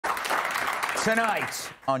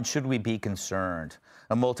Tonight on Should We Be Concerned,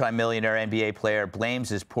 a multimillionaire NBA player blames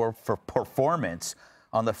his poor performance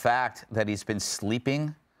on the fact that he's been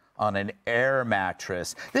sleeping on an air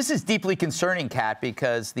mattress. This is deeply concerning, Kat,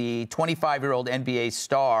 because the 25-year-old NBA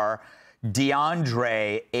star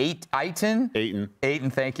Deandre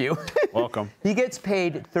Ayton, thank you. Welcome. He gets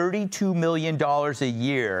paid $32 million a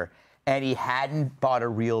year, and he hadn't bought a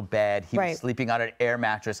real bed. He was sleeping on an air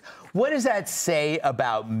mattress. What does that say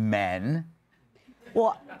about men?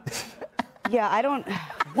 Well, yeah, I don't.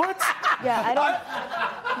 What? Yeah, I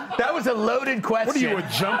don't. That was a loaded question. What are you, a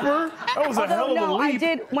jumper? That was a hell of a leap. I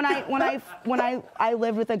did when I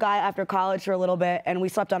lived with a guy after college for a little bit, and we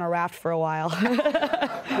slept on a raft for a while.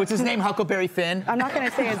 What's his name? Huckleberry Finn? I'm not gonna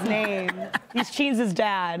say his name. He's Cheen's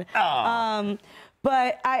dad. Oh.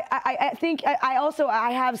 But I think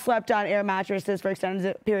I have slept on air mattresses for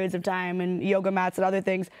extended periods of time and yoga mats and other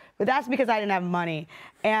things, but that's because I didn't have money.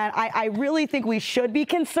 And I really think we should be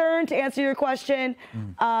concerned, to answer your question,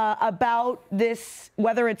 about this,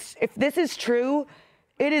 if this is true,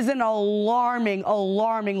 it is an alarming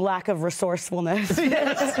lack of resourcefulness.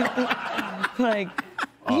 Like,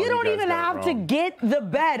 you don't even have to get the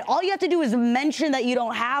bed. All you have to do is mention that you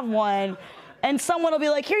don't have one, and someone will be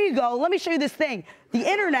like, here you go, let me show you this thing. The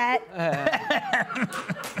internet.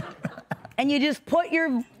 And you just put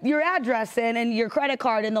your address in and your credit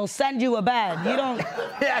card, and they'll send you a bed. You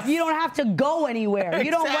don't have to go anywhere. You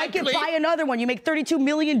don't like it, buy another one. You make $32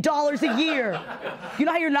 million a year. You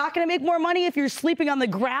know how you're not going to make more money if you're sleeping on the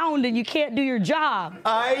ground and you can't do your job.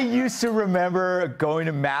 I used to remember going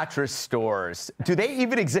to mattress stores. Do they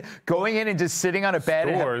even exist? Going in and just sitting on a bed.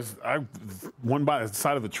 Stores. One by the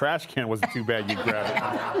side of the trash can wasn't too bad. You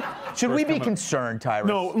grab it. Should we be concerned, Tyrus?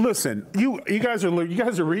 No, listen. You guys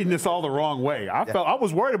are reading this all the wrong way. I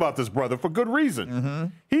was worried about this brother for good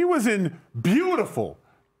reason. He was in beautiful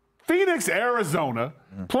Phoenix, Arizona,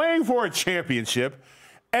 playing for a championship,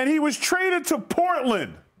 and he was traded to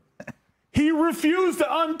Portland. He refused to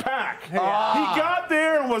unpack. He got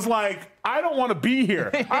there and was like, I don't want to be here.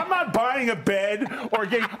 I'm not buying a bed or a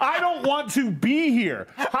game. I don't want to be here.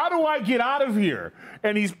 How do I get out of here?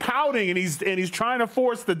 And he's pouting, and he's trying to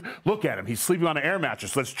force look at him. He's sleeping on an air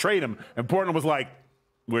mattress. Let's trade him. And Portland was like,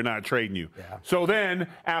 we're not trading you. Yeah. So then,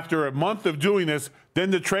 after a month of doing this,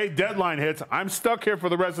 then the trade deadline hits. I'm stuck here for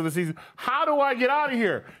the rest of the season. How do I get out of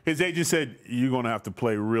here? His agent said, you're going to have to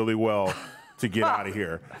play really well to get out of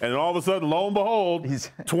here. And all of a sudden, lo and behold,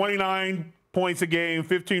 29 points a game,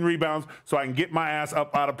 15 rebounds, so I can get my ass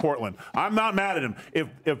up out of Portland. I'm not mad at him.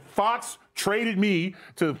 If Fox traded me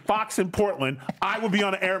to Fox in Portland, I would be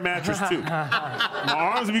on an air mattress too. My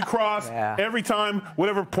arms would be crossed. Every time,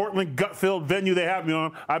 whatever Portland Gutfeld venue they have me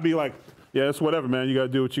on, I'd be like, yeah, it's whatever, man. You got to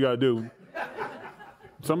do what you got to do.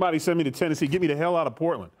 Somebody send me to Tennessee. Get me the hell out of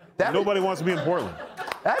Portland. Nobody wants to be in Portland.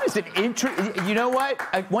 That is an interesting. You know what?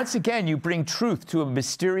 Once again, you bring truth to a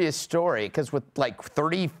mysterious story, because with like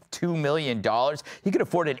 $32 million, he could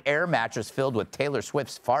afford an air mattress filled with Taylor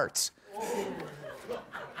Swift's farts.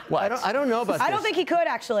 What? I don't know about this. I don't think he could,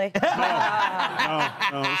 actually. No,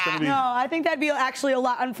 it's gonna be... No, I think that'd be actually a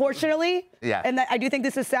lot, unfortunately. Yeah. And I do think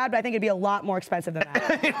this is sad, but I think it'd be a lot more expensive than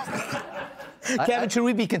that. Kevin, should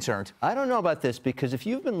we be concerned? I don't know about this, because if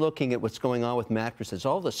you've been looking at what's going on with mattresses,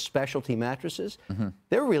 all the specialty mattresses,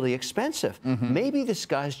 they're really expensive. Maybe this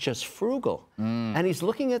guy's just frugal, and he's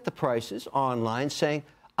looking at the prices online saying,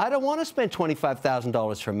 I don't want to spend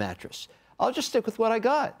 $25,000 for a mattress. I'll just stick with what I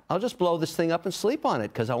got. I'll just blow this thing up and sleep on it,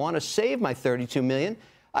 because I want to save my $32 million.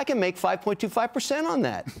 I can make 5.25% on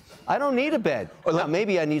that. I don't need a bed. Now,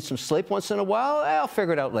 maybe I need some sleep once in a while. I'll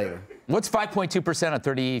figure it out later. What's 5.2% on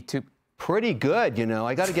 32? Pretty good, you know.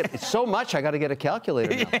 I got to get it's so much. I got to get a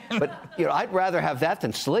calculator now. But I'd rather have that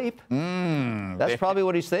than sleep. That's probably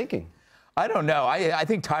what he's thinking. I don't know. I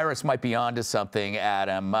think Tyrus might be onto something,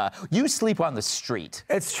 Adam. You sleep on the street.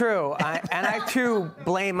 It's true. And I, too,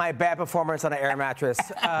 blame my bad performance on an air mattress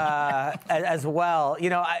as well.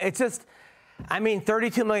 You know, it's just, I mean,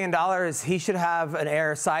 $32 million, he should have an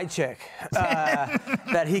air side chick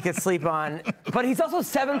that he could sleep on. But he's also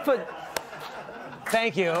 7 foot...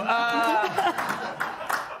 Thank you.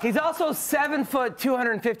 He's also 7 foot,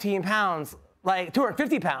 215 pounds. Like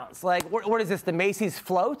 250 pounds. Like, what is this, the Macy's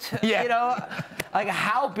float? Yeah. You know, like,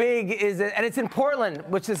 how big is it? And it's in Portland,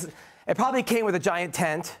 which is, it probably came with a giant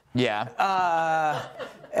tent. Yeah.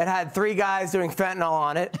 It had 3 guys doing fentanyl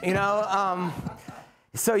on it, you know?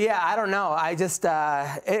 So, yeah, I don't know. I just,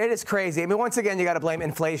 it is crazy. I mean, once again, you got to blame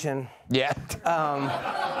inflation. Yeah.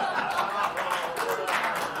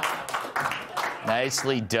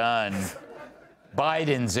 Nicely done.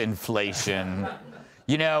 Biden's inflation.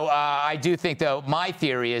 You know, I do think, though, my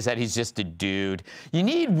theory is that he's just a dude. You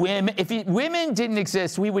need women. If women didn't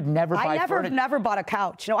exist, we would never buy furniture. I've never bought a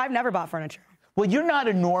couch. No, I've never bought furniture. Well, you're not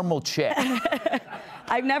a normal chick.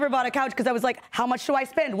 I've never bought a couch because I was like, how much do I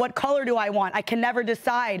spend? What color do I want? I can never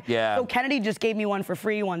decide. Yeah. So Kennedy just gave me one for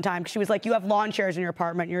free one time. She was like, you have lawn chairs in your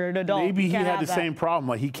apartment. You're an adult. Maybe he had had the same problem.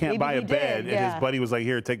 Like, he can't buy a bed. And his buddy was like,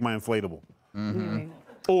 here, take my inflatable. Mm-hmm.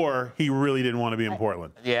 Or he really didn't want to be in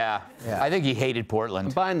Portland. Yeah. I think he hated Portland.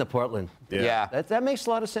 I'm buying the Portland. Yeah. That makes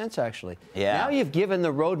a lot of sense, actually. Yeah. Now you've given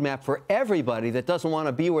the roadmap for everybody that doesn't want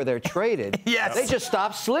to be where they're traded. Yes. They just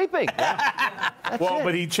stop sleeping.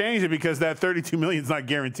 But he changed it because that $32 million is not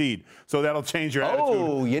guaranteed. So that'll change your attitude.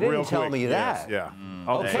 Oh, you didn't real tell quick. me that. Yes,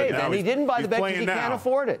 yeah. Okay, then he didn't buy the bet because he can't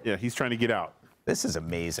afford it. Yeah, he's trying to get out. This is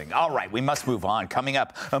amazing. All right, we must move on. Coming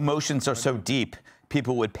up, emotions are so deep,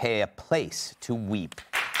 people would pay a place to weep.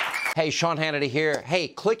 Hey, Sean Hannity here. Hey,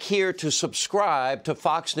 click here to subscribe to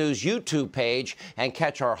Fox News YouTube page and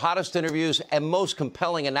catch our hottest interviews and most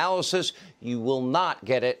compelling analysis. You will not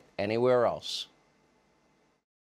get it anywhere else.